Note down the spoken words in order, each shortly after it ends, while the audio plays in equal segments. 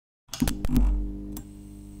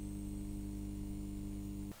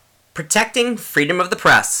Protecting Freedom of the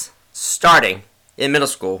Press, Starting in Middle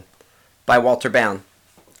School, by Walter Bound.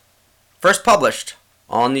 First published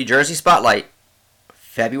on New Jersey Spotlight,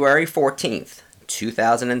 February 14th,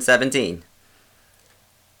 2017.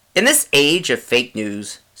 In this age of fake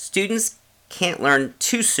news, students can't learn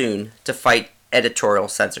too soon to fight editorial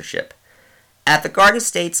censorship. At the Garden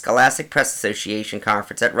State Scholastic Press Association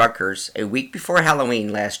conference at Rutgers a week before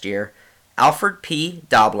Halloween last year, Alfred P.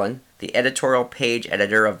 Doblin, the editorial page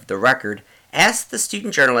editor of The Record, asked the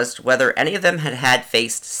student journalists whether any of them had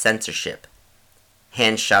faced censorship.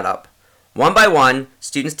 Hands shot up. One by one,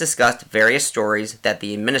 students discussed various stories that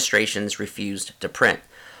the administrations refused to print.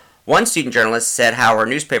 One student journalist said how her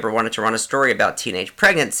newspaper wanted to run a story about teenage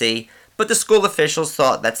pregnancy, but the school officials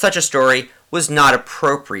thought that such a story was not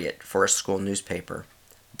appropriate for a school newspaper.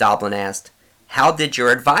 Doblin asked, "How did your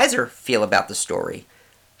advisor feel about the story?"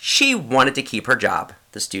 "She wanted to keep her job,"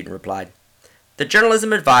 the student replied. The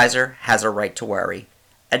journalism advisor has a right to worry.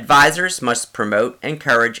 Advisors must promote,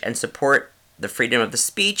 encourage, and support the freedom of the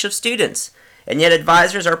speech of students, and yet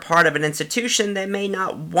advisors are part of an institution that may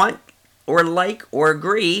not want or like or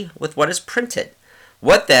agree with what is printed.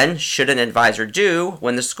 What then should an advisor do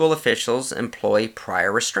when the school officials employ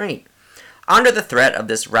prior restraint? Under the threat of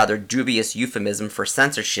this rather dubious euphemism for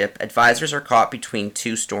censorship, advisors are caught between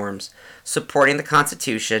two storms, supporting the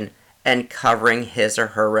Constitution and covering his or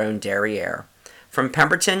her own derriere. From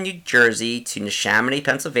Pemberton, New Jersey to Neshaminy,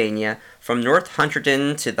 Pennsylvania, from North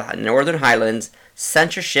Hunterdon to the Northern Highlands,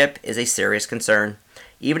 censorship is a serious concern.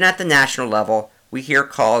 Even at the national level, we hear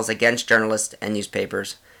calls against journalists and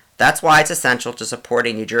newspapers. That's why it's essential to support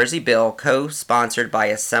a New Jersey bill co-sponsored by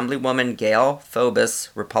Assemblywoman Gail Phobos,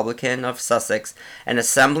 Republican of Sussex, and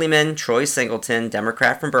Assemblyman Troy Singleton,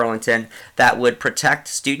 Democrat from Burlington, that would protect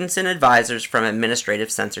students and advisors from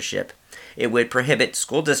administrative censorship. It would prohibit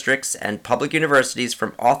school districts and public universities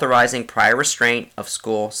from authorizing prior restraint of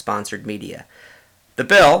school-sponsored media. The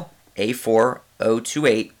bill,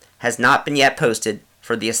 A4028, has not been yet posted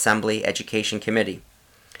for the Assembly Education Committee.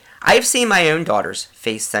 I have seen my own daughters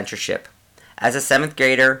face censorship. As a 7th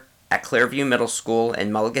grader at Clearview Middle School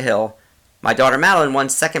in Mulligan Hill, my daughter Madeline won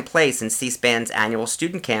second place in C-SPAN's annual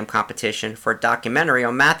student camp competition for a documentary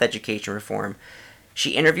on math education reform.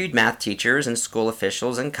 She interviewed math teachers and school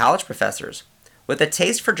officials and college professors. With a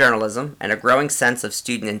taste for journalism and a growing sense of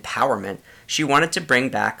student empowerment, she wanted to bring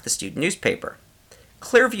back the student newspaper.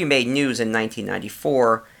 Clearview made news in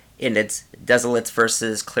 1994 in its Desilets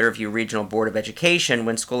versus Clearview Regional Board of Education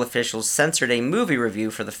when school officials censored a movie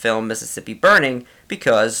review for the film Mississippi Burning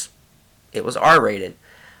because it was R-rated.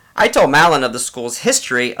 I told Madeline of the school's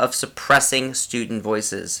history of suppressing student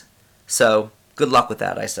voices. "So, good luck with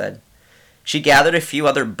that," I said. She gathered a few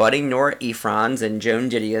other budding Nora Ephrons and Joan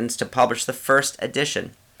Didions to publish the first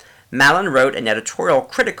edition. Madeline wrote an editorial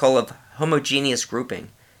critical of homogeneous grouping.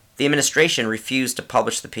 The administration refused to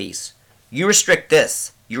publish the piece. "You restrict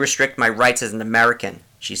this. You restrict my rights as an American,"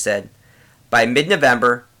 she said. By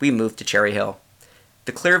mid-November, we moved to Cherry Hill.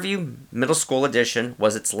 The Clearview Middle School edition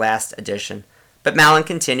was its last edition, but Madeline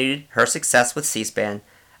continued her success with C-SPAN,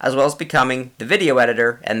 as well as becoming the video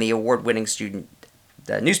editor and the award-winning student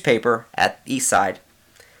newspaper at Eastside.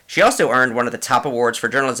 She also earned one of the top awards for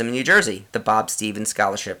journalism in New Jersey, the Bob Stevens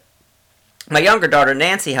Scholarship. My younger daughter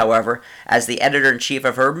Nancy, however, as the editor-in-chief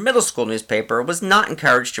of her middle school newspaper, was not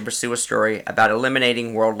encouraged to pursue a story about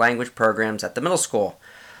eliminating world language programs at the middle school.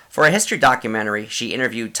 For a history documentary, she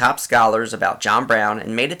interviewed top scholars about John Brown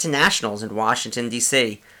and made it to nationals in Washington,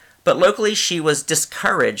 D.C. But locally, she was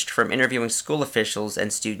discouraged from interviewing school officials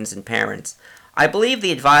and students and parents. I believe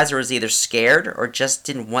the advisor was either scared or just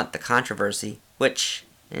didn't want the controversy, which,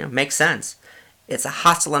 makes sense. It's a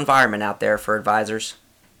hostile environment out there for advisors.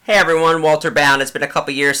 Hey everyone, Walter Bound. It's been a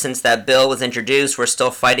couple years since that bill was introduced. We're still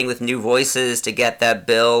fighting with new voices to get that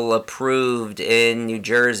bill approved in New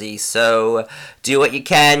Jersey. So do what you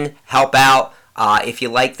can, help out. If you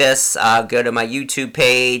like this, go to my YouTube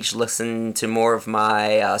page, listen to more of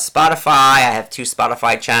my Spotify. I have 2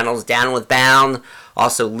 Spotify channels, Down with Bound,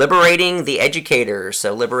 also Liberating the Educators.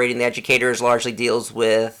 So Liberating the Educators largely deals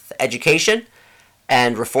with education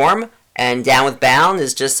and reform. And Down with Bound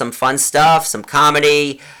is just some fun stuff, some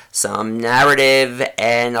comedy, some narrative,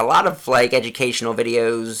 and a lot of educational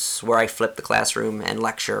videos where I flip the classroom and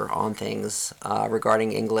lecture on things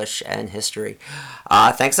regarding English and history.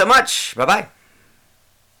 Thanks so much. Bye-bye.